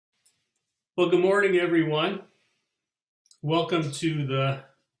Well, good morning, everyone. Welcome to the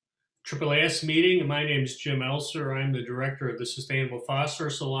AAAS meeting. My name is Jim Elser. I'm the director of the Sustainable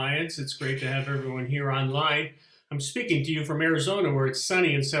Phosphorus Alliance. It's great to have everyone here online. I'm speaking to you from Arizona, where it's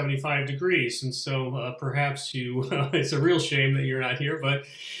sunny and 75 degrees. And so perhaps it's a real shame that you're not here, but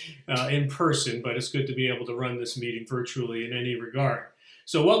in person. But it's good to be able to run this meeting virtually in any regard.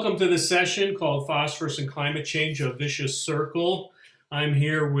 So welcome to this session called Phosphorus and Climate Change, a Vicious Circle. I'm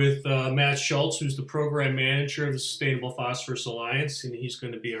here with Matt Schultz, who's the program manager of the Sustainable Phosphorus Alliance, and he's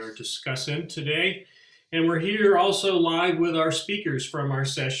going to be our discussant today. And we're here also live with our speakers from our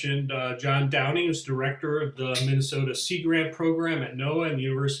session. John Downing, who's director of the Minnesota Sea Grant Program at NOAA and the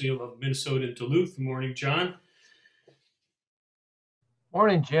University of Minnesota in Duluth. Good morning, John.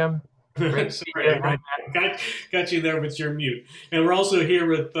 Morning, Jim. Sorry, got you there with your mute. And we're also here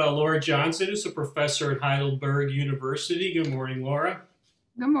with Laura Johnson, who's a professor at Heidelberg University. Good morning, Laura.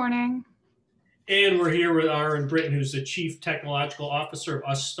 Good morning. And we're here with Aaron Britton, who's the Chief Technological Officer of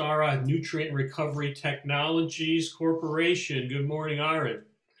Ostara Nutrient Recovery Technologies Corporation. Good morning, Aaron.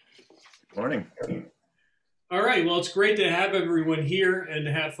 Good morning. All right, well, it's great to have everyone here and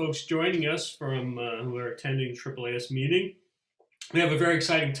to have folks joining us from who are attending the AAAS meeting. We have a very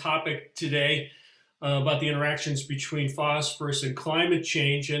exciting topic today about the interactions between phosphorus and climate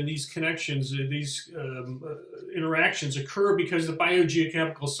change, and these connections, interactions occur because the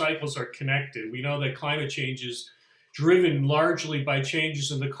biogeochemical cycles are connected. We know that climate change is driven largely by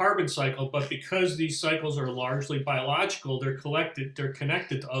changes in the carbon cycle, but because these cycles are largely biological, they're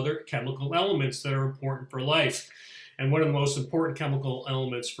connected to other chemical elements that are important for life. And one of the most important chemical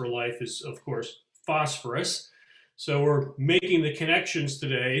elements for life is, of course, phosphorus. So we're making the connections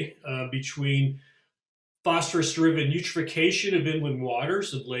today between phosphorus-driven eutrophication of inland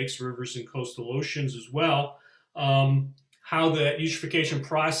waters, of lakes, rivers, and coastal oceans as well, how the eutrophication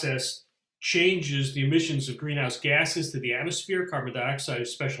process changes the emissions of greenhouse gases to the atmosphere, carbon dioxide,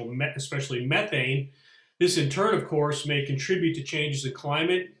 especially methane. This in turn, of course, may contribute to changes in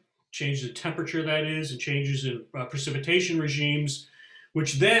climate, changes in temperature that is, and changes in precipitation regimes,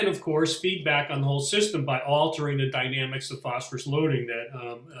 which then, of course, feed back on the whole system by altering the dynamics of phosphorus loading that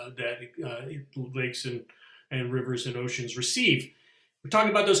lakes and rivers and oceans receive. We're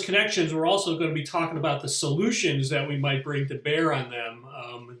talking about those connections. We're also going to be talking about the solutions that we might bring to bear on them,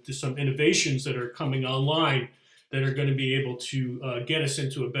 to some innovations that are coming online that are going to be able to get us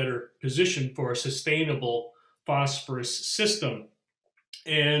into a better position for a sustainable phosphorus system.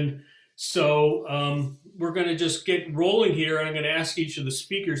 And so we're going to just get rolling here, and I'm going to ask each of the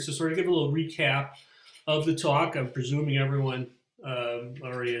speakers to sort of give a little recap of the talk. I'm presuming everyone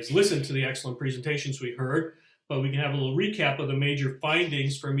already has listened to the excellent presentations we heard, but we can have a little recap of the major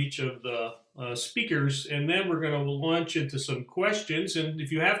findings from each of the speakers, and then we're going to launch into some questions. And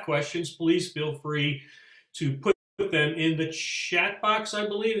if you have questions, please feel free to put them in the chat box, I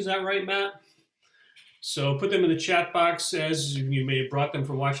believe. Is that right, Matt? So put them in the chat box as you may have brought them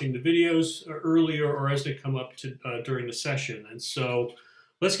from watching the videos earlier or as they come up to during the session. And so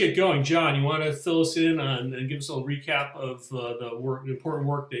let's get going. John, you want to fill us in on and give us a little recap of the important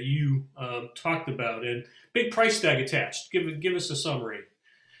work that you talked about, and big price tag attached. Give us a summary.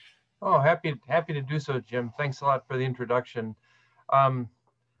 Oh, happy to do so, Jim. Thanks a lot for the introduction.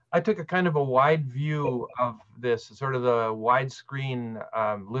 I took a kind of a wide view of this, sort of the widescreen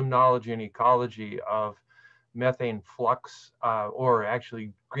limnology and ecology of methane flux, or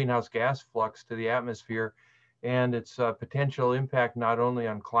actually greenhouse gas flux to the atmosphere, and its potential impact not only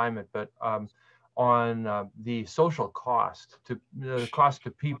on climate, but on the social cost, the cost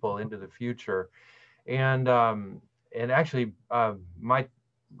to people into the future. And actually, my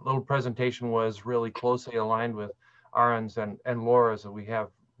little presentation was really closely aligned with Aaron's and Laura's, and we have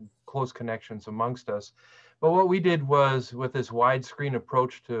close connections amongst us. But what we did was, with this widescreen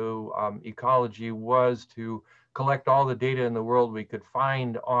approach to ecology, was to collect all the data in the world we could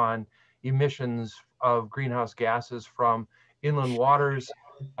find on emissions of greenhouse gases from inland waters,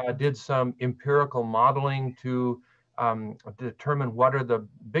 did some empirical modeling to determine what are the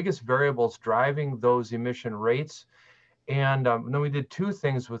biggest variables driving those emission rates. And then we did two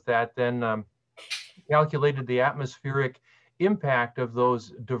things with that, then calculated the atmospheric impact of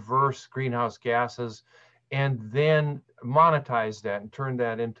those diverse greenhouse gases, and then monetized that and turned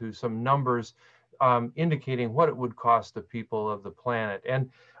that into some numbers indicating what it would cost the people of the planet.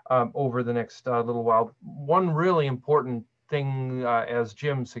 And over the next little while, one really important thing, as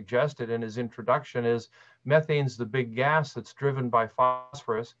Jim suggested in his introduction, is methane's the big gas that's driven by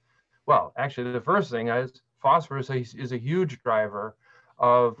phosphorus. Well, actually, the first thing is phosphorus is a huge driver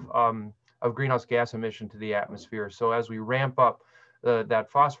of greenhouse gas emission to the atmosphere. So as we ramp up that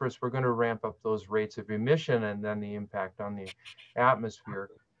phosphorus, we're going to ramp up those rates of emission and then the impact on the atmosphere.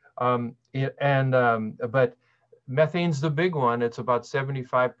 But methane's the big one. It's about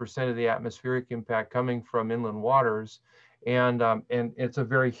 75% of the atmospheric impact coming from inland waters. And it's a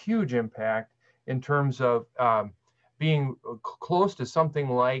very huge impact in terms of being close to something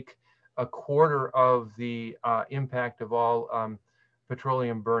like a quarter of the impact of all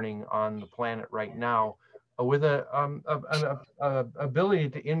petroleum burning on the planet right now, with an ability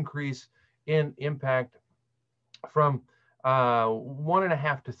to increase in impact from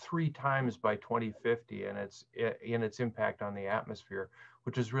 1.5 to 3 times by 2050, and its impact on the atmosphere,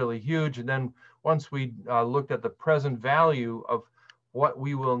 which is really huge. And then once we looked at the present value of what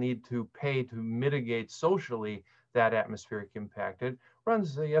we will need to pay to mitigate socially that atmospheric impact,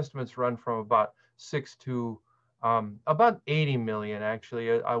 the estimates run from about 6 to about 80 million.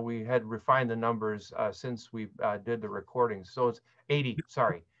 Actually, we had refined the numbers since we did the recording. So it's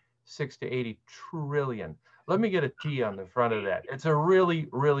 6 to 80 trillion. Let me get a T on the front of that. It's a really,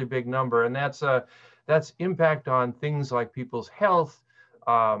 really big number, and that's impact on things like people's health,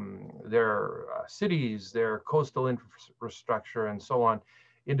 their cities, their coastal infrastructure, and so on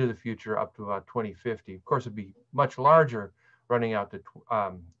into the future up to about 2050. Of course, it'd be much larger running out to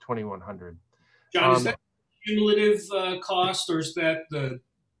 2100. John, is that cumulative cost, or is that the?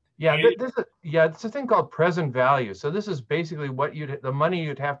 Yeah, it's a thing called present value. So this is basically the money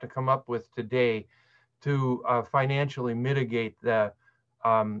you'd have to come up with today to financially mitigate that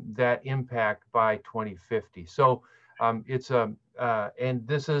impact by 2050. So it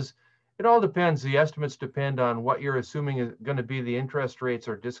all depends. The estimates depend on what you're assuming is going to be the interest rates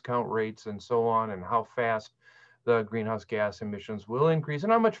or discount rates and so on, and how fast the greenhouse gas emissions will increase,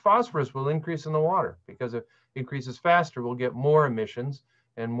 and how much phosphorus will increase in the water. Because if it increases faster, we'll get more emissions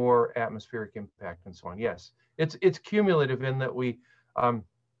and more atmospheric impact and so on. Yes, it's cumulative in that we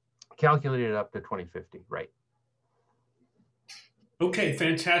calculated it up to 2050, right? Okay,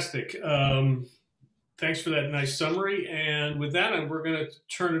 fantastic. Thanks for that nice summary. And with that, we're going to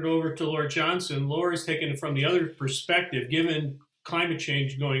turn it over to Laura Johnson. Laura's taken it from the other perspective. Given climate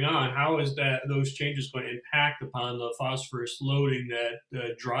change going on, how is those changes going to impact upon the phosphorus loading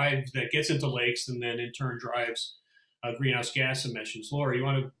that gets into lakes and then in turn drives greenhouse gas emissions? Laura, you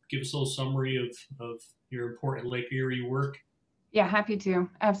want to give us a little summary of your important Lake Erie work? Yeah, happy to.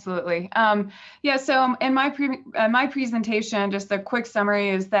 Absolutely. So in my presentation, just a quick summary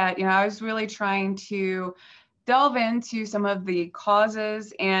is that, I was really trying to delve into some of the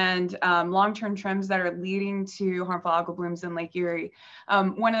causes and long-term trends that are leading to harmful algal blooms in Lake Erie.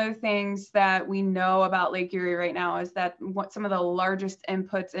 One of the things that we know about Lake Erie right now is that some of the largest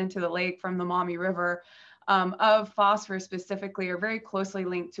inputs into the lake from the Maumee River of phosphorus specifically are very closely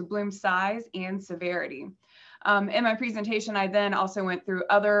linked to bloom size and severity. In my presentation, I then also went through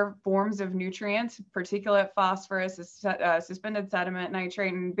other forms of nutrients, particulate phosphorus, suspended sediment,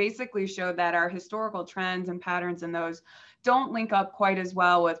 nitrate, and basically showed that our historical trends and patterns in those don't link up quite as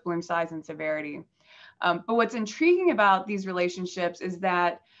well with bloom size and severity. But what's intriguing about these relationships is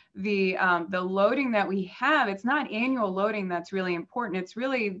that the loading that we have, it's not annual loading that's really important. It's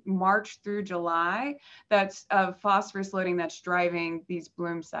really March through July that's phosphorus loading that's driving these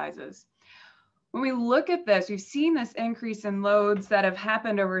bloom sizes. When we look at this, we've seen this increase in loads that have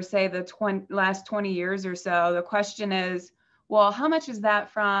happened over, say, the last 20 years or so. The question is, well, how much is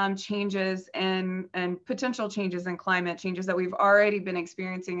that from changes and potential changes in climate changes that we've already been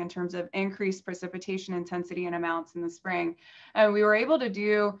experiencing in terms of increased precipitation intensity and amounts in the spring? And we were able to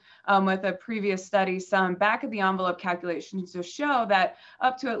do, with a previous study, some back of the envelope calculations to show that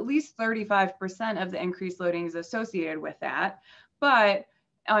up to at least 35% of the increased loading is associated with that. But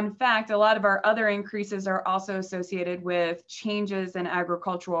in fact, a lot of our other increases are also associated with changes in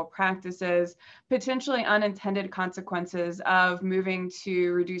agricultural practices, potentially unintended consequences of moving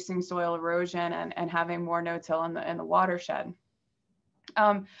to reducing soil erosion and having more no-till in the watershed.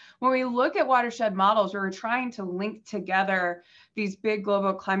 When we look at watershed models, we're trying to link together these big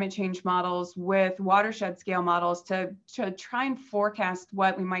global climate change models with watershed scale models to try and forecast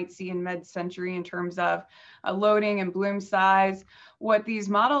what we might see in mid-century in terms of loading and bloom size. What these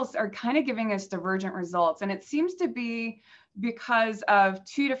models are kind of giving us divergent results, and it seems to be because of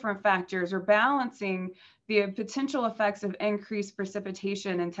two different factors. We're balancing the potential effects of increased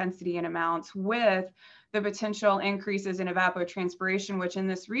precipitation intensity and amounts with the potential increases in evapotranspiration, which in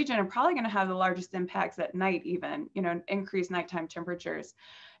this region are probably going to have the largest impacts at night, even, increased nighttime temperatures.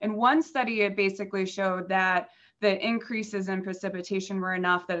 In one study, it basically showed that the increases in precipitation were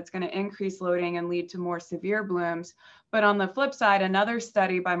enough that it's going to increase loading and lead to more severe blooms. But on the flip side, another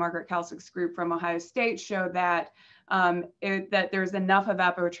study by Margaret Kalsick's group from Ohio State showed that that there's enough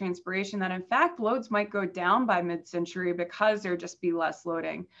evapotranspiration that in fact loads might go down by mid-century because there'd just be less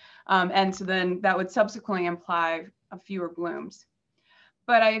loading. And so then that would subsequently imply fewer blooms.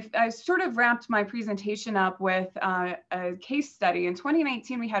 But I sort of wrapped my presentation up with a case study. In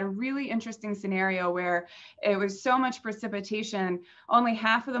 2019, we had a really interesting scenario where it was so much precipitation, only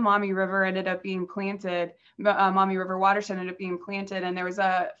half of the Maumee River ended up being planted, Maumee River watershed ended up being planted, and there was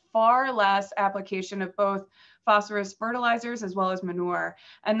a far less application of both phosphorus fertilizers as well as manure.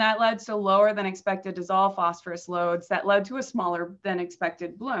 And that led to lower than expected dissolved phosphorus loads that led to a smaller than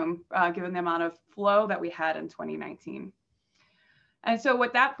expected bloom, given the amount of flow that we had in 2019. And so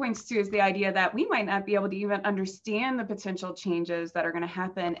what that points to is the idea that we might not be able to even understand the potential changes that are going to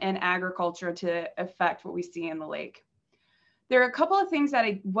happen in agriculture to affect what we see in the lake. There are a couple of things that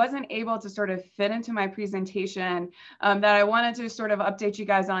I wasn't able to sort of fit into my presentation that I wanted to sort of update you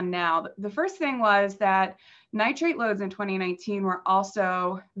guys on now. The first thing was that nitrate loads in 2019 were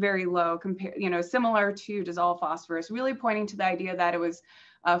also very low, similar to dissolved phosphorus, really pointing to the idea that it was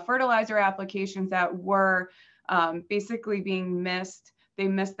fertilizer applications that were basically being missed. They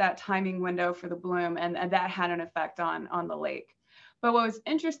missed that timing window for the bloom, and that had an effect on the lake. But what was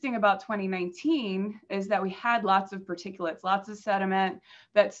interesting about 2019 is that we had lots of particulates, lots of sediment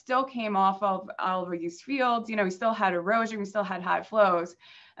that still came off of all over these fields. We still had erosion, we still had high flows.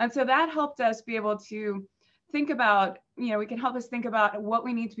 And so that helped us be able to think about, we can help us think about what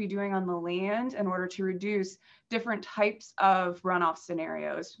we need to be doing on the land in order to reduce different types of runoff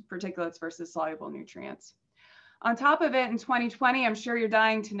scenarios, particulates versus soluble nutrients. On top of it, in 2020, I'm sure you're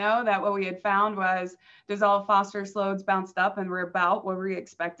dying to know that what we had found was dissolved phosphorus loads bounced up and were about what we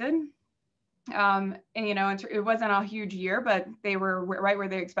expected. And, it wasn't a huge year, but they were right where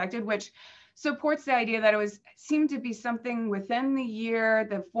they expected, which supports the idea that it seemed to be something within the year,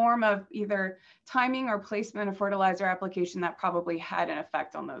 the form of either timing or placement of fertilizer application that probably had an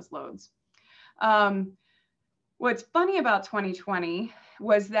effect on those loads. What's funny about 2020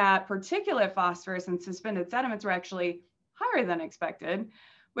 was that particulate phosphorus and suspended sediments were actually higher than expected,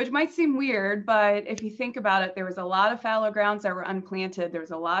 which might seem weird, but if you think about it, there was a lot of fallow grounds that were unplanted. There was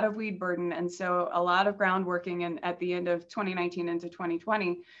a lot of weed burden. And so a lot of ground working at the end of 2019 into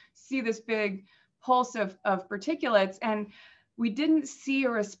 2020, see this big pulse of particulates. And we didn't see a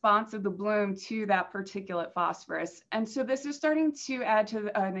response of the bloom to that particulate phosphorus. And so this is starting to add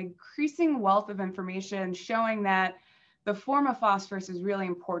to an increasing wealth of information showing that the form of phosphorus is really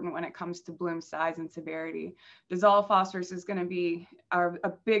important when it comes to bloom size and severity. Dissolved phosphorus is going to be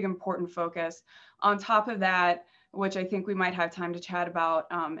a big important focus. On top of that, which I think we might have time to chat about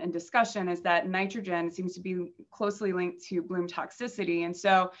in discussion, is that nitrogen seems to be closely linked to bloom toxicity. And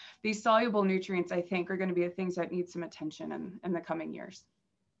so these soluble nutrients, I think, are going to be the things that need some attention in the coming years.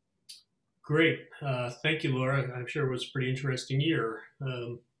 Great. Thank you, Laura. I'm sure it was a pretty interesting year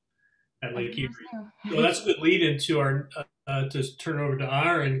at Lake Erie. So that's a good lead into our, to turn over to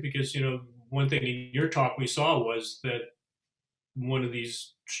Aaron, because, one thing in your talk we saw was that one of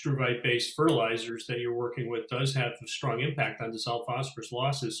these struvite-based fertilizers that you're working with does have a strong impact on dissolved phosphorus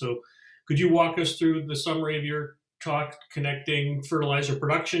losses. So could you walk us through the summary of your talk connecting fertilizer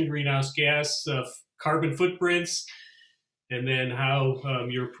production, greenhouse gas, carbon footprints, and then how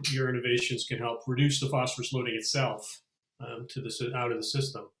your innovations can help reduce the phosphorus loading itself out of the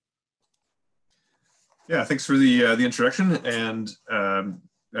system? Yeah, thanks for the introduction, and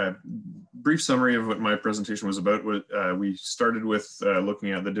brief summary of what my presentation was about. We started with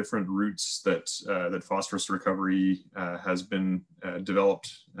looking at the different routes that phosphorus recovery has been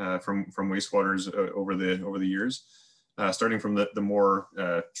developed from wastewaters over the years, starting from the more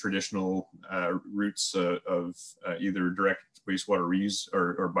traditional routes of either direct wastewater reuse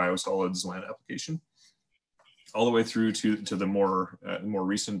or biosolids land application, all the way through to the more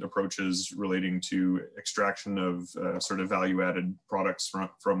recent approaches relating to extraction of sort of value-added products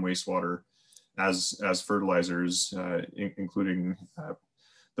from wastewater as fertilizers, including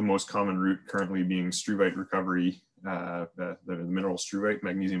the most common route currently being struvite recovery, the mineral struvite,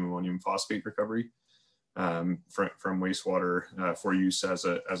 magnesium ammonium phosphate recovery from wastewater for use as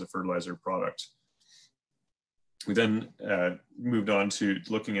a fertilizer product. We then moved on to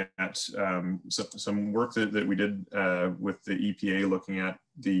looking at some work that we did with the EPA, looking at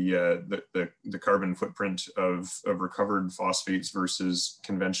the carbon footprint of recovered phosphates versus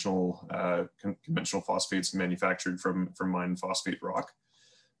conventional phosphates manufactured from mined phosphate rock,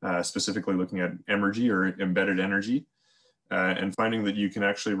 specifically looking at emergy or embedded energy, and finding that you can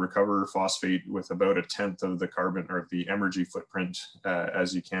actually recover phosphate with about 1/10 of the carbon or the emergy footprint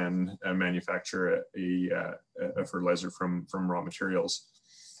as you can manufacture a fertilizer from raw materials.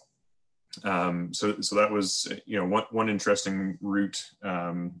 So that was, one interesting route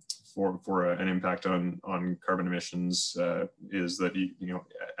for an impact on carbon emissions is that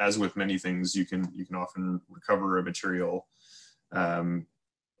as with many things, you can often recover a material lower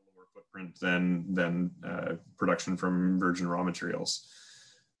footprint than production from virgin raw materials.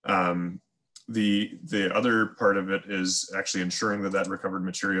 The other part of it is actually ensuring that recovered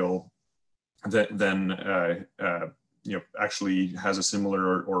material that then actually has a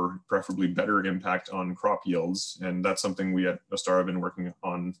similar or preferably better impact on crop yields. And that's something we at Ostar have been working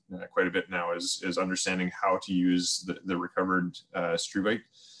on quite a bit now, is understanding how to use the recovered struvite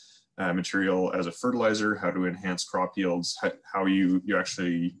material as a fertilizer, how to enhance crop yields, how you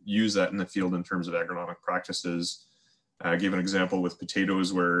actually use that in the field in terms of agronomic practices. I gave an example with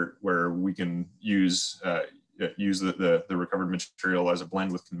potatoes where we can use the recovered material as a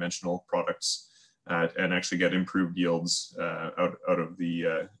blend with conventional products and actually get improved yields out of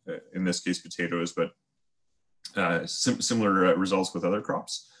the, in this case, potatoes, but similar results with other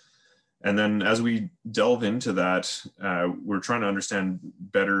crops. And then as we delve into that, we're trying to understand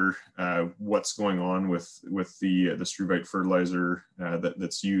better what's going on with the struvite fertilizer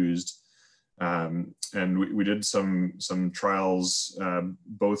that's used. And we did some trials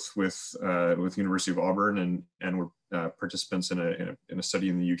both with University of Auburn and we're participants in a study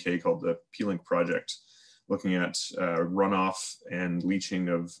in the UK called the P-Link project, looking at runoff and leaching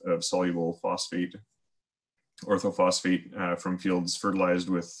of soluble phosphate, orthophosphate from fields fertilized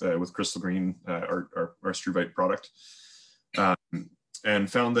with crystal green, our struvite product,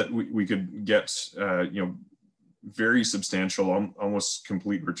 and found that we could get very substantial, almost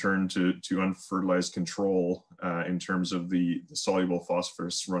complete return to unfertilized control in terms of the soluble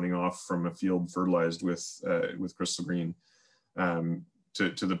phosphorus running off from a field fertilized with crystal green, to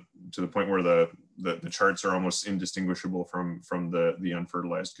the point where the charts are almost indistinguishable from the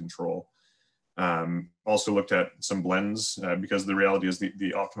unfertilized control. Also looked at some blends because the reality is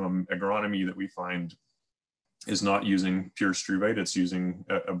the optimum agronomy that we find is not using pure struvite. It's using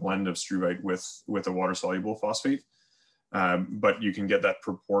a blend of struvite with a water-soluble phosphate. But you can get that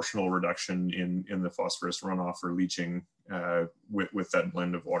proportional reduction in the phosphorus runoff or leaching with that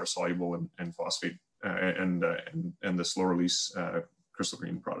blend of water-soluble and phosphate and the slow-release crystal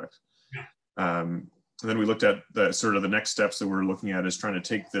green product. Then we looked at the next steps that we're looking at is trying to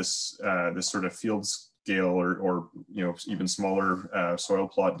take this sort of field scale or even smaller soil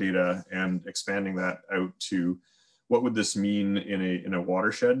plot data and expanding that out to what would this mean in a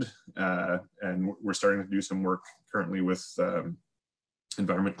watershed. And we're starting to do some work currently with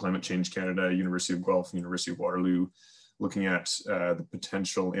Environment Climate Change Canada, University of Guelph, University of Waterloo, looking at the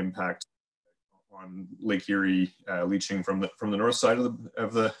potential impact on Lake Erie leaching from the north side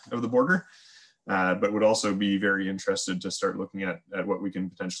of the border. But would also be very interested to start looking at what we can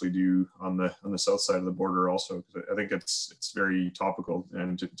potentially do on the south side of the border also, because I think it's very topical.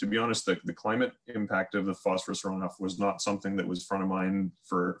 And to be honest, the climate impact of the phosphorus runoff was not something that was front of mind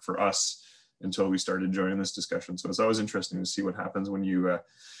for us until we started joining this discussion. So it's always interesting to see what happens when you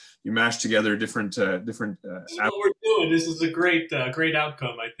mash together different. This is what we're doing. This is a great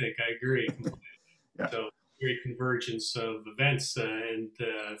outcome. I think I agree. Yeah. So great convergence of events and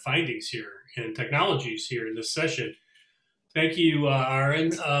findings here and technologies here in this session. Thank you,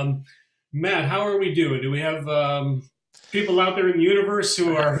 Aaron. Matt, how are we doing? Do we have people out there in the universe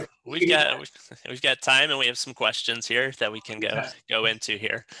who are? We've got time, and we have some questions here that we can go into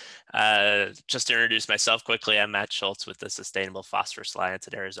here. Just to introduce myself quickly, I'm Matt Schultz with the Sustainable Phosphorus Alliance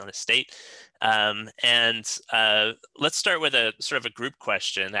at Arizona State. Let's start with a sort of a group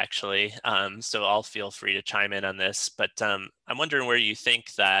question, actually. So all feel free to chime in on this, but I'm wondering where you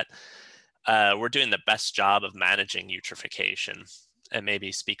think that we're doing the best job of managing eutrophication, and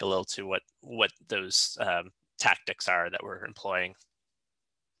maybe speak a little to what those tactics are that we're employing.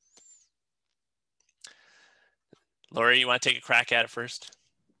 Lori, you want to take a crack at it first?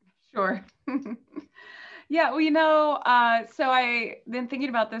 Sure. Yeah, well, so I've been thinking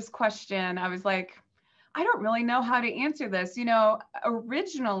about this question. I was like, I don't really know how to answer this.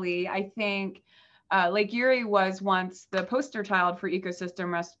 Originally, I think Lake Erie was once the poster child for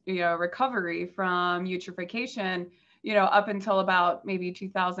ecosystem recovery from eutrophication, up until about maybe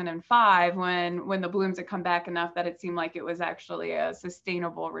 2005, when the blooms had come back enough that it seemed like it was actually a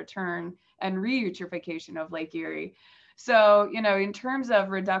sustainable return and re-eutrophication of Lake Erie. So, in terms of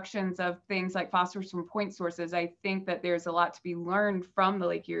reductions of things like phosphorus from point sources, I think that there's a lot to be learned from the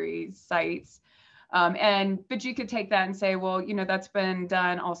Lake Erie sites. But you could take that and say, well, that's been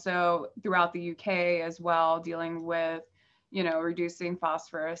done also throughout the UK as well, dealing with, reducing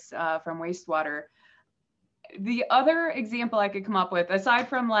phosphorus from wastewater. the other example I could come up with, aside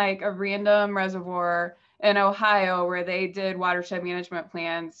from like a random reservoir in Ohio where they did watershed management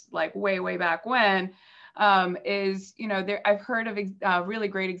plans like way back when, is, you know, there, I've heard of really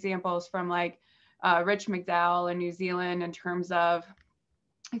great examples from like Rich McDowell in New Zealand in terms of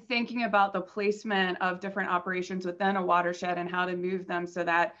thinking about the placement of different operations within a watershed and how to move them so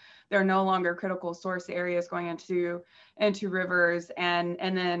that they're no longer critical source areas going into rivers and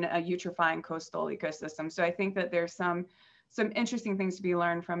then a eutrophying coastal ecosystem. So I think that there's some interesting things to be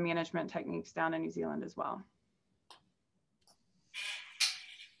learned from management techniques down in New Zealand as well.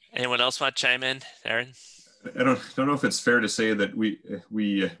 Anyone else want to chime in, Aaron? I don't know if it's fair to say that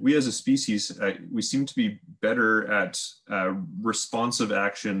we as a species, we seem to be better at responsive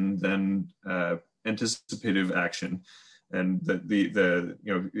action than anticipative action. And the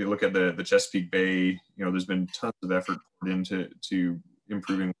you know, you look at the Chesapeake Bay, you know, there's been tons of effort put into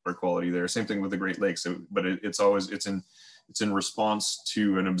improving water quality there. Same thing with the Great Lakes. So, but it's in response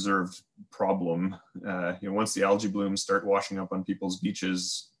to an observed problem. You know, once the algae blooms start washing up on people's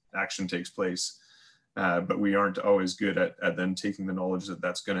beaches, action takes place. But we aren't always good at then taking the knowledge that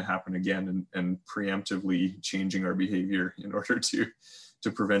that's going to happen again and preemptively changing our behavior in order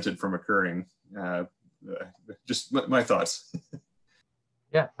to prevent it from occurring. Just my thoughts.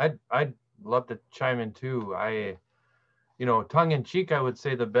 Yeah, I'd love to chime in too. You know, tongue in cheek, I would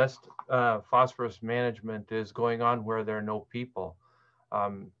say the best phosphorus management is going on where there are no people.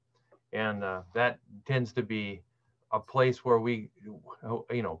 And that tends to be a place where we,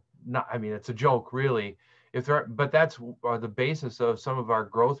 you know, not, I mean, it's a joke really, if there are, but that's the basis of some of our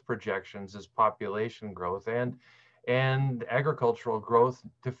growth projections is population growth and agricultural growth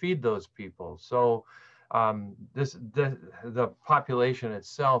to feed those people. So the population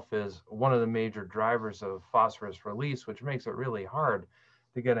itself is one of the major drivers of phosphorus release, which makes it really hard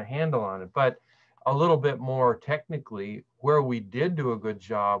to get a handle on it. But a little bit more technically, where we did do a good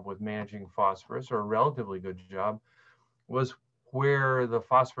job with managing phosphorus, or a relatively good job, was where the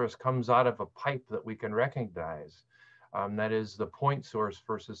phosphorus comes out of a pipe that we can recognize. That is the point source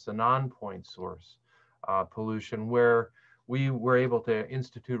versus the non-point source pollution, where we were able to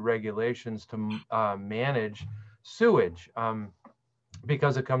institute regulations to manage sewage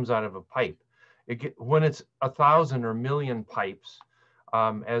because it comes out of a pipe. When it's 1,000 or million pipes,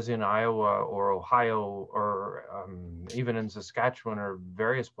 as in Iowa or Ohio or even in Saskatchewan or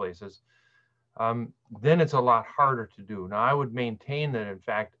various places, then it's a lot harder to do. Now, I would maintain that, in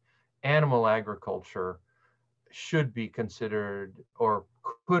fact, animal agriculture should be considered, or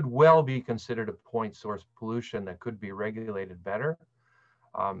could well be considered, a point source pollution that could be regulated better.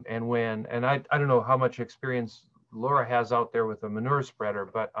 And I don't know how much experience Laura has out there with a manure spreader,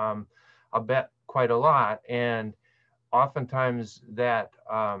 but I'll bet quite a lot. And oftentimes that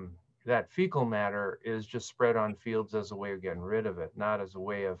fecal matter is just spread on fields as a way of getting rid of it, not as a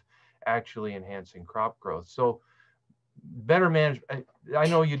way of actually enhancing crop growth. So better management. I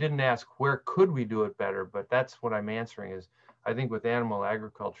know you didn't ask where could we do it better, but that's what I'm answering is I think with animal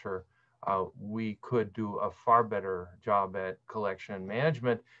agriculture, we could do a far better job at collection and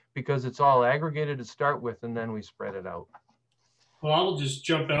management because it's all aggregated to start with and then we spread it out. Well, I'll just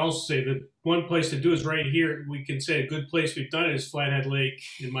jump in. I'll say that one place to do is right here. We can say a good place we've done it is Flathead Lake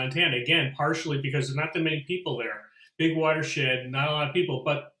in Montana. Again, partially because there's not that many people there. Big watershed, not a lot of people,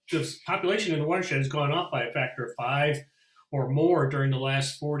 but the population in the watershed has gone up by a factor of 5 or more during the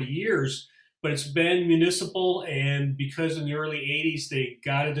last 40 years. But it's been municipal, and because in the early 80s they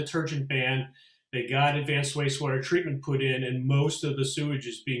got a detergent ban, they got advanced wastewater treatment put in, and most of the sewage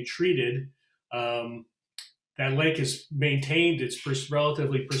is being treated. That lake has maintained its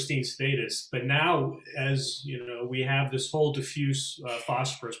relatively pristine status. But now, as you know, we have this whole diffuse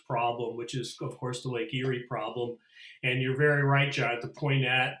phosphorus problem, which is, of course, the Lake Erie problem. And you're very right, John, to point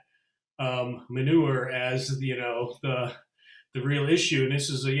at manure as, you know, the real issue. And this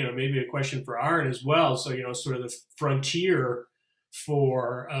is, maybe a question for Aaron as well. So, sort of the frontier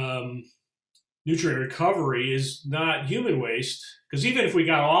for nutrient recovery is not human waste, because even if we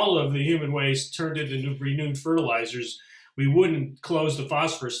got all of the human waste turned into renewed fertilizers, we wouldn't close the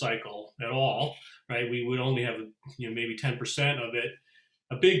phosphorus cycle at all, right? We would only have, maybe 10% of it.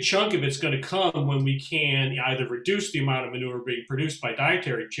 A big chunk of it's going to come when we can either reduce the amount of manure being produced by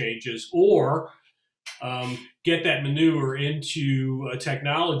dietary changes, or get that manure into a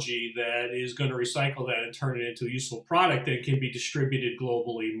technology that is going to recycle that and turn it into a useful product that can be distributed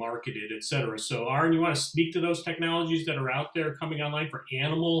globally, marketed, et cetera. So, Aaron, you want to speak to those technologies that are out there coming online for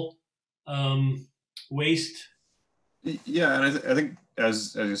animal waste? Yeah, and I think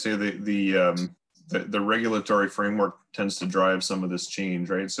as you say, the the regulatory framework tends to drive some of this change,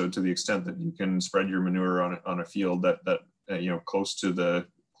 right? So to the extent that you can spread your manure on a field that close to the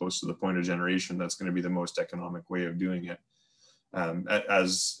point of generation, that's going to be the most economic way of doing it.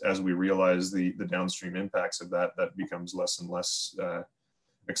 As we realize the downstream impacts of that becomes less and less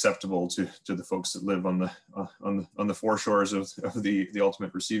acceptable to the folks that live on the foreshores of the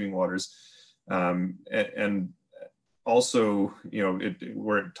ultimate receiving waters, and also,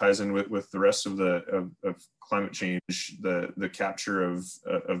 where it ties in with the rest of climate change, the capture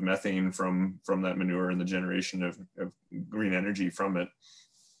of methane from that manure and the generation of green energy from it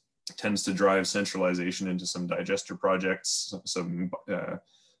tends to drive centralization into some digester projects, some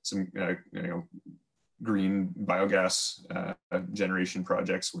green biogas generation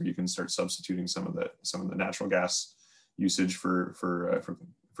projects where you can start substituting some of the natural gas usage for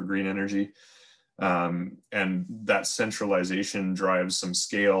green energy. And that centralization drives some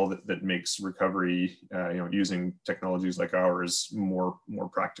scale that makes recovery, using technologies like ours more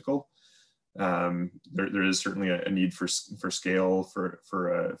practical. There is certainly a need for scale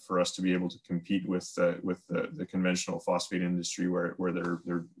for us to be able to compete with the conventional phosphate industry where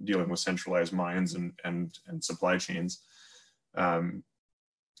they're dealing with centralized mines and supply chains.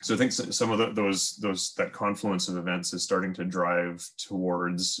 So I think some of that confluence of events is starting to drive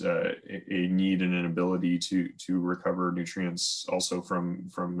towards a need and an ability to recover nutrients also from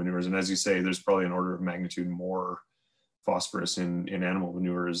manures. And as you say, there's probably an order of magnitude more phosphorus in animal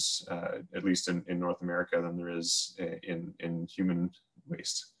manures, at least in North America, than there is in human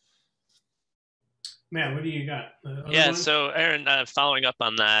waste. Matt, what do you got? Yeah, so Aaron, following up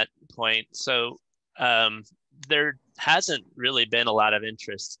on that point, so there hasn't really been a lot of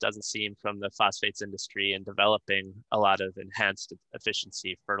interest, doesn't seem, from the phosphates industry in developing a lot of enhanced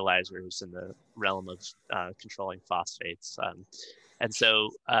efficiency fertilizers in the realm of controlling phosphates. And so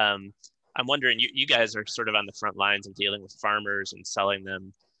I'm wondering, you guys are sort of on the front lines of dealing with farmers and selling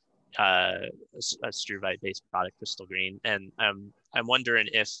them a struvite-based product, Crystal Green. And I'm wondering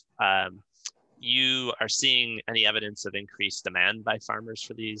if you are seeing any evidence of increased demand by farmers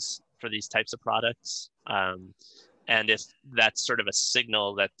for these types of products, and if that's sort of a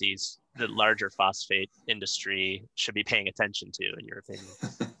signal that the larger phosphate industry should be paying attention to, in your opinion.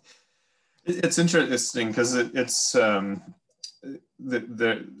 It's interesting because it's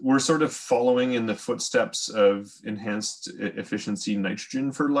we're sort of following in the footsteps of enhanced efficiency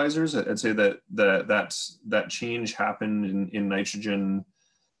nitrogen fertilizers. I'd say that change happened in nitrogen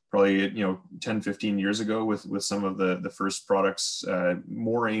probably 10, 15 years ago with some of the first products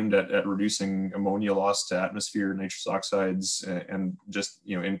more aimed at reducing ammonia loss to atmosphere, nitrous oxides, and just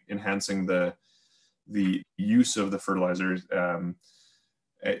enhancing the use of the fertilizers.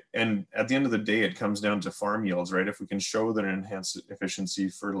 And at the end of the day, it comes down to farm yields, right? If we can show that an enhanced efficiency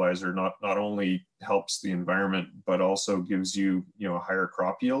fertilizer not only helps the environment, but also gives you a higher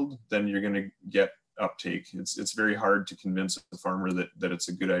crop yield, then you're going to get uptake. It's very hard to convince a farmer that it's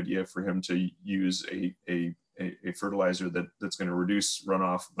a good idea for him to use a fertilizer that's going to reduce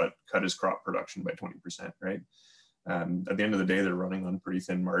runoff but cut his crop production by 20%, right? At the end of the day, they're running on pretty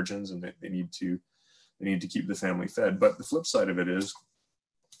thin margins, and they need to keep the family fed. But the flip side of it is,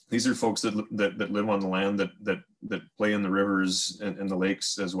 these are folks that live on the land, that play in the rivers and the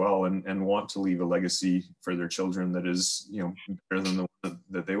lakes as well, and want to leave a legacy for their children that is better than the one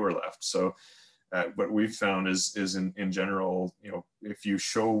that they were left. So what we've found is in general, if you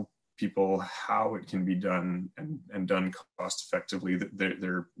show people how it can be done and done cost effectively,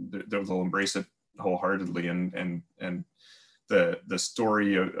 they'll embrace it wholeheartedly. And the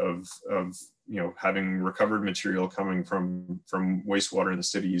story of having recovered material coming from wastewater in the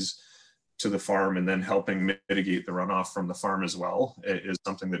cities to the farm and then helping mitigate the runoff from the farm as well is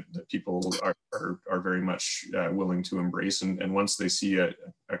something that people are very much willing to embrace. And once they see a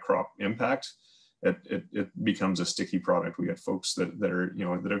crop impact, it becomes a sticky product. We get folks that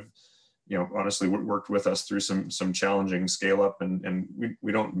have honestly worked with us through some challenging scale up, and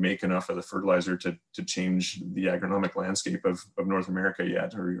we don't make enough of the fertilizer to change the agronomic landscape of North America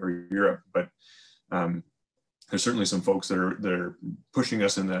yet, or Europe, but there's certainly some folks that are pushing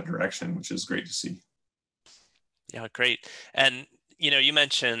us in that direction, which is great to see. Yeah, great. And you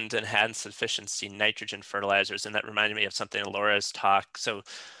mentioned enhanced efficiency nitrogen fertilizers, and that reminded me of something in Laura's talk. So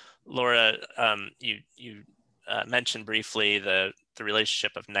Laura, you mentioned briefly the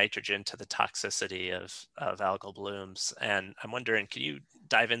relationship of nitrogen to the toxicity of algal blooms, and I'm wondering, can you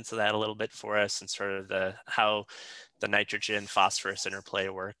dive into that a little bit for us, and sort of how the nitrogen phosphorus interplay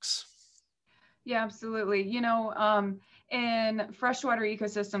works? Yeah, absolutely. in freshwater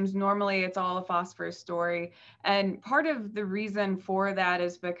ecosystems, normally it's all a phosphorus story. And part of the reason for that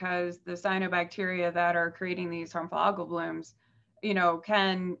is because the cyanobacteria that are creating these harmful algal blooms,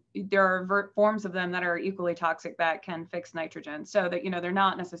 there are forms of them that are equally toxic that can fix nitrogen, so that, they're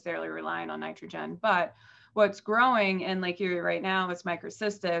not necessarily relying on nitrogen. But what's growing in Lake Erie right now is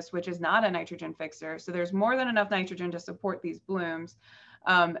microcystis, which is not a nitrogen fixer. So there's more than enough nitrogen to support these blooms.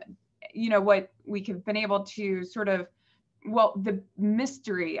 What we have been able to sort of, the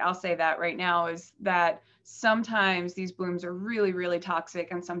mystery, I'll say that right now, is that sometimes these blooms are really, really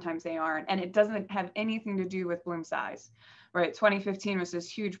toxic and sometimes they aren't. And it doesn't have anything to do with bloom size, right? 2015 was this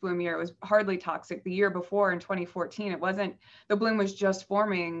huge bloom year. It was hardly toxic. The year before, in 2014, it wasn't. The bloom was just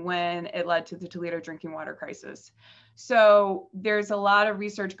forming when it led to the Toledo drinking water crisis. So there's a lot of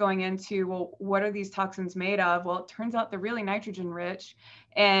research going into, well, what are these toxins made of? Well, it turns out they're really nitrogen rich.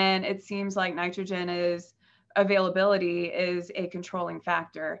 And it seems like availability is a controlling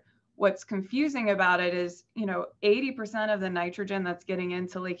factor. What's confusing about it is, 80% of the nitrogen that's getting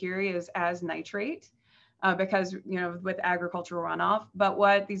into Lake Erie is as nitrate, because, with agricultural runoff. But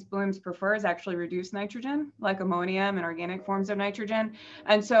what these blooms prefer is actually reduced nitrogen, like ammonium and organic forms of nitrogen.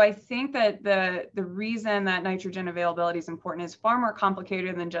 And so I think that the reason that nitrogen availability is important is far more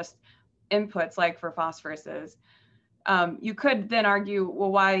complicated than just inputs like for phosphorus is. You could then argue,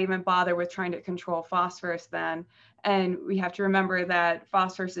 well, why even bother with trying to control phosphorus then? And we have to remember that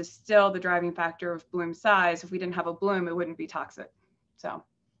phosphorus is still the driving factor of bloom size. If we didn't have a bloom, it wouldn't be toxic. So.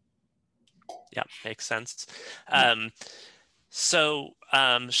 Yeah, makes sense.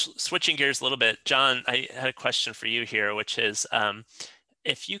 Switching gears a little bit, John, I had a question for you here, which is,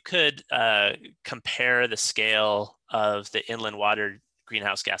 if you could compare the scale of the inland water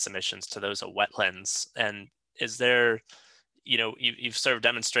greenhouse gas emissions to those of wetlands, and is there, you've sort of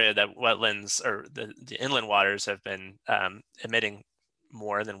demonstrated that wetlands or the inland waters have been emitting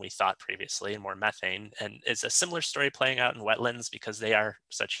more than we thought previously and more methane. And is a similar story playing out in wetlands because they are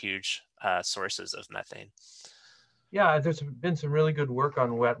such huge sources of methane? Yeah, there's been some really good work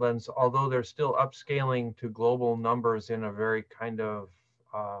on wetlands, although they're still upscaling to global numbers in a very kind of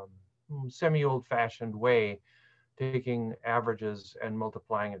semi-old-fashioned way, taking averages and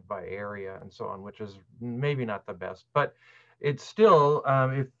multiplying it by area and so on, which is maybe not the best. But it's still,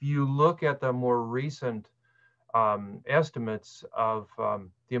 if you look at the more recent estimates of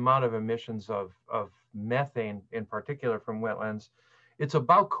the amount of emissions of methane in particular from wetlands, it's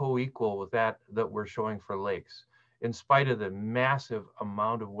about co-equal with that we're showing for lakes, in spite of the massive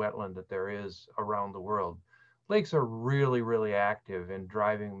amount of wetland that there is around the world. Lakes are really, really active in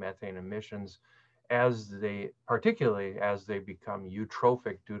driving methane emissions, particularly as they become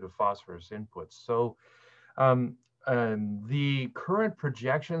eutrophic due to phosphorus inputs. So the current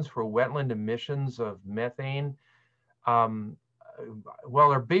projections for wetland emissions of methane,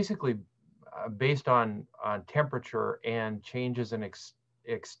 are basically based on temperature and changes in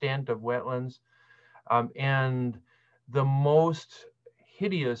extent of wetlands. And the most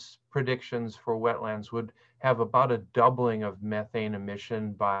hideous predictions for wetlands would have about a doubling of methane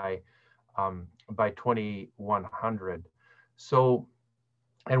emission by 2100. So,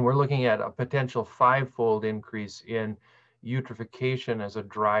 and we're looking at a potential 5-fold increase in eutrophication as a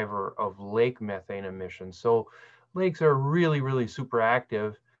driver of lake methane emissions. So lakes are really, really super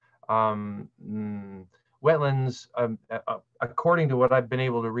active. Wetlands, according to what I've been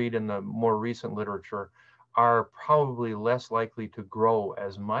able to read in the more recent literature, are probably less likely to grow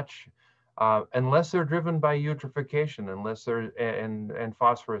as much unless they're driven by eutrophication, unless they're and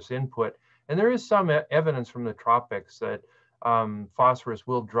phosphorus input. And there is some evidence from the tropics that phosphorus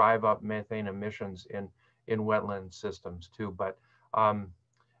will drive up methane emissions in wetland systems too. But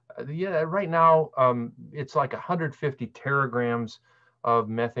yeah, right now it's like 150 teragrams of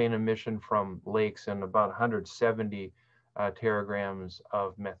methane emission from lakes and about 170 teragrams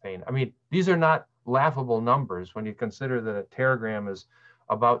of methane. I mean, these are not laughable numbers when you consider that a teragram is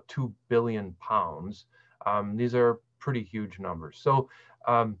about 2 billion pounds. These are pretty huge numbers. So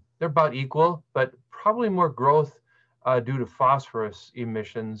they're about equal, but probably more growth due to phosphorus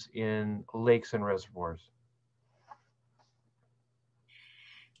emissions in lakes and reservoirs.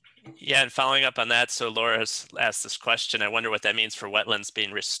 Yeah, and following up on that, so Laura's asked this question. I wonder what that means for wetlands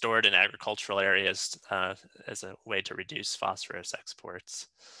being restored in agricultural areas as a way to reduce phosphorus exports.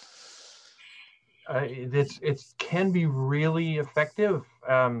 It can be really effective.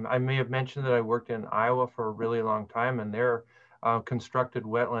 I may have mentioned that I worked in Iowa for a really long time, and their constructed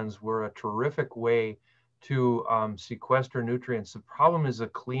wetlands were a terrific way to sequester nutrients. The problem is the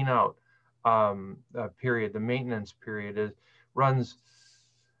clean out period, the maintenance period runs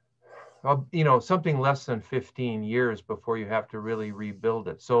you know, something less than 15 years before you have to really rebuild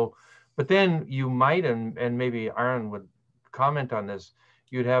it. So, but then you might, and maybe Aaron would comment on this,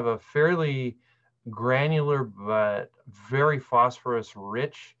 you'd have a fairly granular but very phosphorus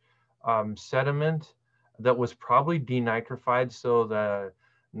rich sediment that was probably denitrified, so the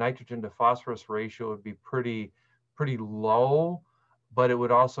nitrogen to phosphorus ratio would be pretty low, but it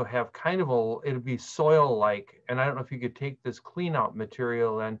would also have kind of it would be soil like. And I don't know if you could take this clean out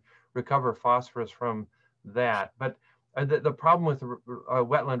material and recover phosphorus from that. But the problem with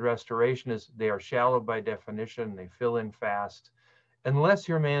wetland restoration is they are shallow by definition, they fill in fast, unless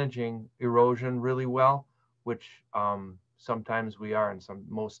you're managing erosion really well, which sometimes we are, and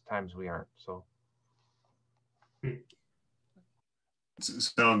most times we aren't. So it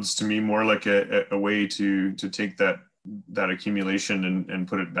sounds to me more like a way to take that accumulation and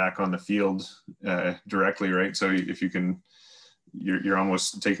put it back on the field directly, right? So if you can, you're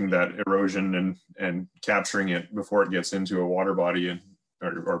almost taking that erosion and capturing it before it gets into a water body, and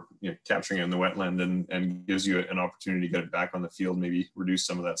or you know, capturing it in the wetland, and gives you an opportunity to get it back on the field, maybe reduce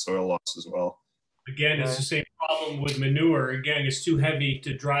some of that soil loss as well. Again, it's the same problem with manure. Again, it's too heavy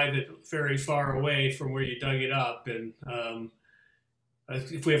to drive it very far away from where you dug it up. And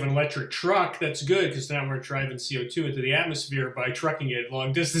if we have an electric truck, that's good, because now we're driving CO2 into the atmosphere by trucking it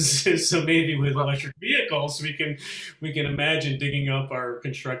long distances. So maybe with electric vehicles, we can imagine digging up our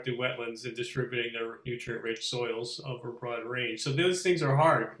constructed wetlands and distributing their nutrient-rich soils over a broad range. So those things are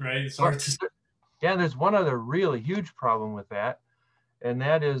hard, right? It's hard to. Yeah, there's one other really huge problem with that, and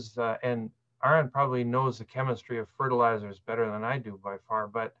that is, and Aaron probably knows the chemistry of fertilizers better than I do by far,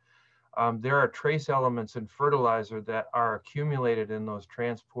 but there are trace elements in fertilizer that are accumulated in those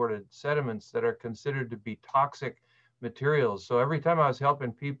transported sediments that are considered to be toxic materials. So every time I was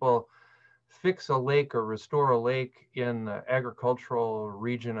helping people fix a lake or restore a lake in the agricultural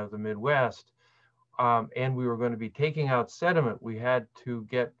region of the Midwest, and we were going to be taking out sediment, we had to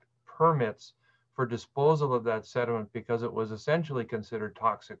get permits for disposal of that sediment because it was essentially considered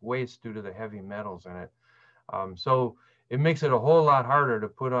toxic waste due to the heavy metals in it. So it makes it a whole lot harder to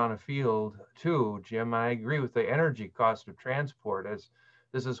put on a field too, Jim. I agree with the energy cost of transport, as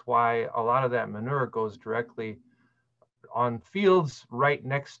this is why a lot of that manure goes directly on fields right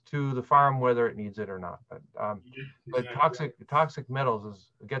next to the farm, whether it needs it or not. But toxic metals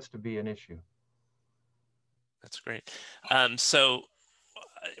gets to be an issue. That's great. So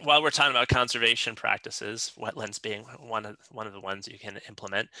while we're talking about conservation practices, wetlands being one of the ones you can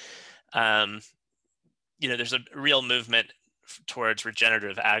implement, you know, there's a real movement towards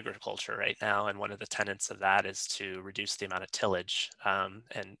regenerative agriculture right now, and one of the tenets of that is to reduce the amount of tillage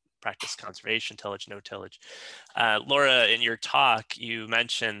and practice conservation tillage, no tillage. Laura, in your talk, you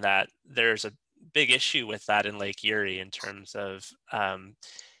mentioned that there's a big issue with that in Lake Erie in terms of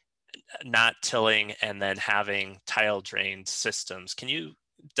not tilling and then having tile drained systems. Can you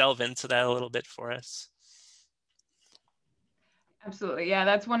delve into that a little bit for us? Absolutely. Yeah,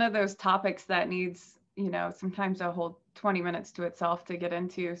 that's one of those topics that needs, you know, sometimes a whole 20 minutes to itself to get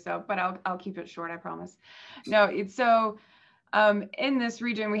into. So, but I'll keep it short, I promise. No, it's so in this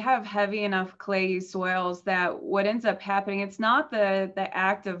region, we have heavy enough clay soils that what ends up happening, it's not the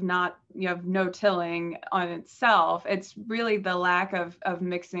act of not, you know, no tilling on itself. It's really the lack of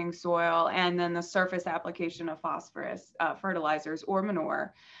mixing soil and then the surface application of phosphorus fertilizers or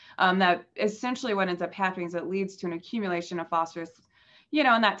manure. That essentially what ends up happening is it leads to an accumulation of phosphorus, you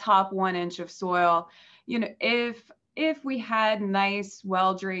know, in that top 1 inch of soil. You know, if we had nice,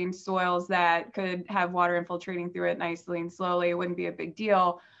 well-drained soils that could have water infiltrating through it nicely and slowly, it wouldn't be a big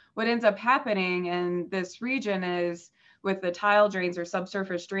deal. What ends up happening in this region is with the tile drains or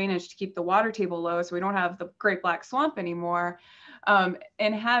subsurface drainage to keep the water table low, so we don't have the Great Black Swamp anymore.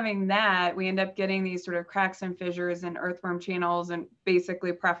 And having that, we end up getting these sort of cracks and fissures and earthworm channels and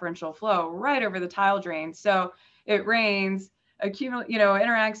basically preferential flow right over the tile drain. So it rains,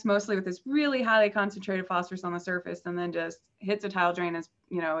 interacts mostly with this really highly concentrated phosphorus on the surface, and then just hits a tile drain as,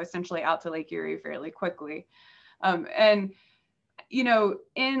 you know, essentially out to Lake Erie fairly quickly. And, you know,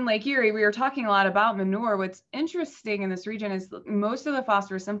 in Lake Erie, we were talking a lot about manure. What's interesting in this region is most of the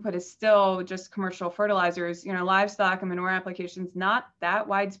phosphorus input is still just commercial fertilizers, you know, livestock and manure applications, not that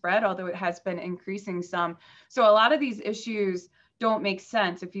widespread, although it has been increasing some. So a lot of these issues don't make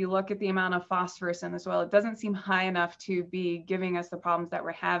sense. If you look at the amount of phosphorus in the soil, it doesn't seem high enough to be giving us the problems that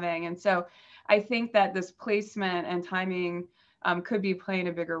we're having. And so I think that this placement and timing could be playing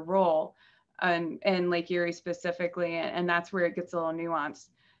a bigger role in Lake Erie specifically, and that's where it gets a little nuanced.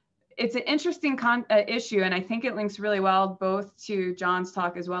 It's an interesting issue, and I think it links really well both to John's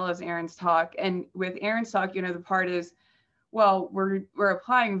talk as well as Aaron's talk. And with Aaron's talk, you know, the part is well, we're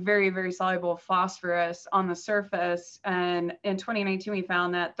applying very, very soluble phosphorus on the surface. And in 2019, we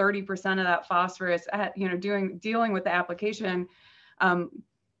found that 30% of that phosphorus, dealing with the application,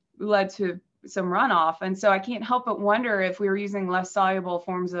 led to some runoff. And so I can't help but wonder, if we were using less soluble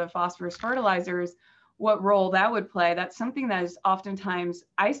forms of phosphorus fertilizers, what role that would play. That's something that is oftentimes,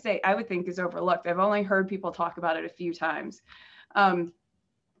 I would think, is overlooked. I've only heard people talk about it a few times.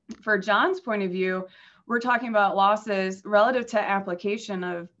 For John's point of view, we're talking about losses relative to application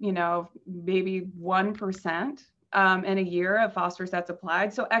of, maybe 1% in a year of phosphorus that's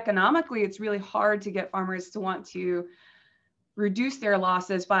applied. So economically, it's really hard to get farmers to want to reduce their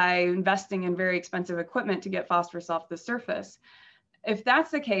losses by investing in very expensive equipment to get phosphorus off the surface. If that's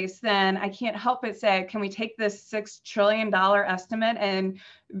the case, then I can't help but say, can we take this $6 trillion estimate and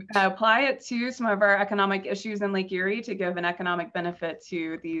apply it to some of our economic issues in Lake Erie to give an economic benefit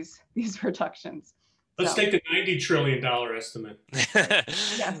to these reductions? Let's take the $90 trillion estimate.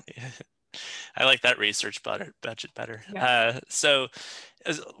 Yes. I like that research budget better. Yeah. So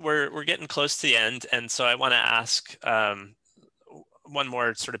we're getting close to the end, and so I want to ask one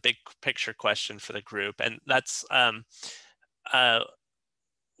more sort of big picture question for the group, and that's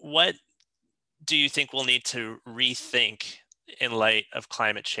what do you think we'll need to rethink in light of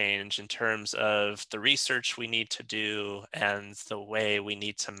climate change in terms of the research we need to do and the way we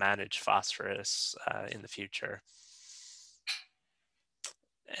need to manage phosphorus in the future?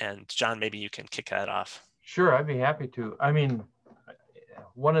 And John, maybe you can kick that off. Sure, I'd be happy to. I mean,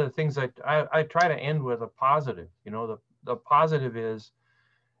 one of the things I try to end with a positive. The positive is,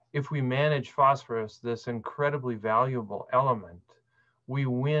 if we manage phosphorus, this incredibly valuable element, we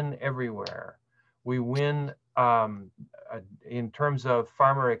win everywhere. We win in terms of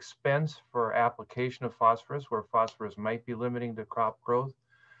farmer expense for application of phosphorus, where phosphorus might be limiting to crop growth.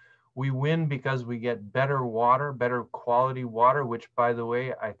 We win because we get better water, better quality water, which, by the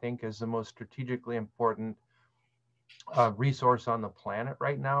way, I think is the most strategically important resource on the planet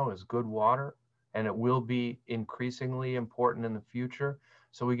right now, is good water, and it will be increasingly important in the future.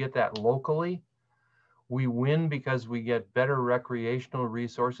 So we get that locally. We win because we get better recreational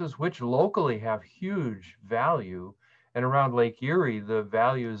resources, which locally have huge value. And around Lake Erie, the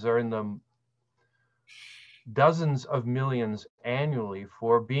values are in the dozens of millions annually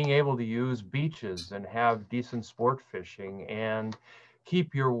for being able to use beaches and have decent sport fishing and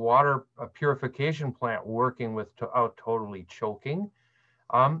keep your water purification plant working without totally choking.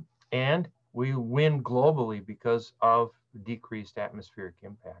 And we win globally because of decreased atmospheric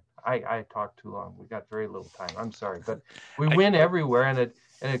impact. I talked too long. We got very little time. I'm sorry, but we win everywhere, and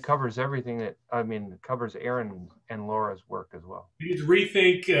it covers everything that, it covers Aaron and Laura's work as well. We need to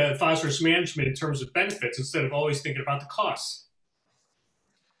rethink phosphorus management in terms of benefits instead of always thinking about the costs.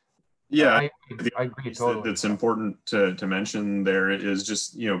 Yeah, I agree totally. That's important to mention there is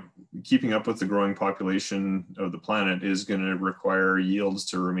just, keeping up with the growing population of the planet is going to require yields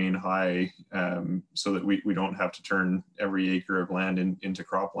to remain high, so that we don't have to turn every acre of land into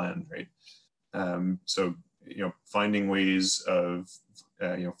cropland, right? So, finding ways of,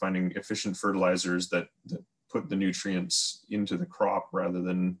 finding efficient fertilizers that put the nutrients into the crop rather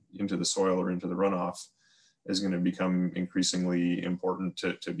than into the soil or into the runoff is going to become increasingly important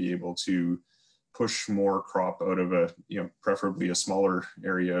to be able to push more crop out of a, preferably a smaller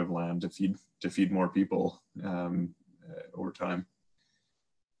area of land to feed more people over time.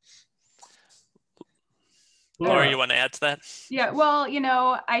 Laura, you want to add to that? Yeah, well,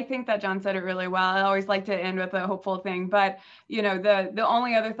 I think that John said it really well. I always like to end with a hopeful thing, but, the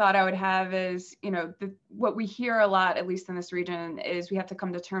only other thought I would have is, what we hear a lot, at least in this region, is we have to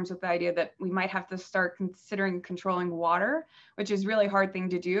come to terms with the idea that we might have to start considering controlling water, which is a really hard thing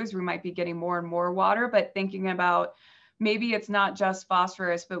to do, as we might be getting more and more water, but thinking about maybe it's not just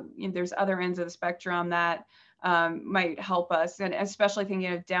phosphorus, but there's other ends of the spectrum that might help us, and especially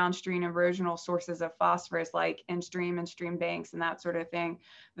thinking of downstream erosional sources of phosphorus, like in-stream and stream banks and that sort of thing,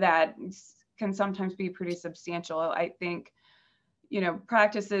 that can sometimes be pretty substantial. I think,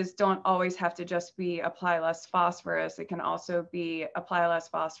 practices don't always have to just be apply less phosphorus. It can also be apply less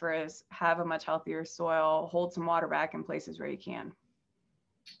phosphorus, have a much healthier soil, hold some water back in places where you can.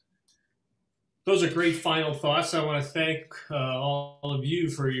 Those are great final thoughts. I want to thank all of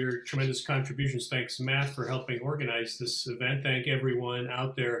you for your tremendous contributions. Thanks, Matt, for helping organize this event. Thank everyone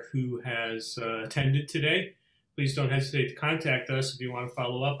out there who has attended today. Please don't hesitate to contact us if you want to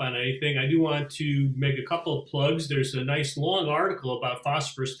follow up on anything. I do want to make a couple of plugs. There's a nice long article about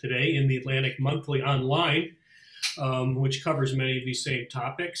phosphorus today in the Atlantic Monthly online. which covers many of these same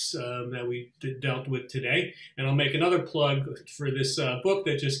topics that we dealt with today. And I'll make another plug for this book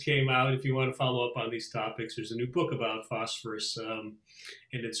that just came out. If you want to follow up on these topics, there's a new book about phosphorus and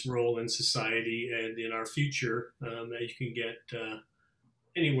its role in society and in our future that you can get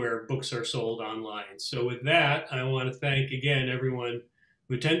anywhere books are sold online. So with that, I want to thank again everyone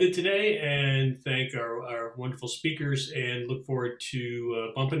who attended today and thank our wonderful speakers, and look forward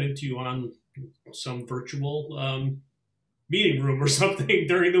to bumping into you on some virtual meeting room or something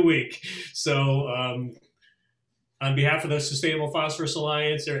during the week. So on behalf of the Sustainable Phosphorus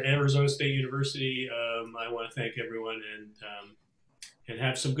Alliance or Arizona State University, I want to thank everyone and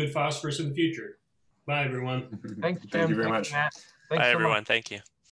have some good phosphorus in the future. Bye, everyone. Thanks, Jim. Thank you very much. Matt. Thanks Bye, so everyone. much. Thank you.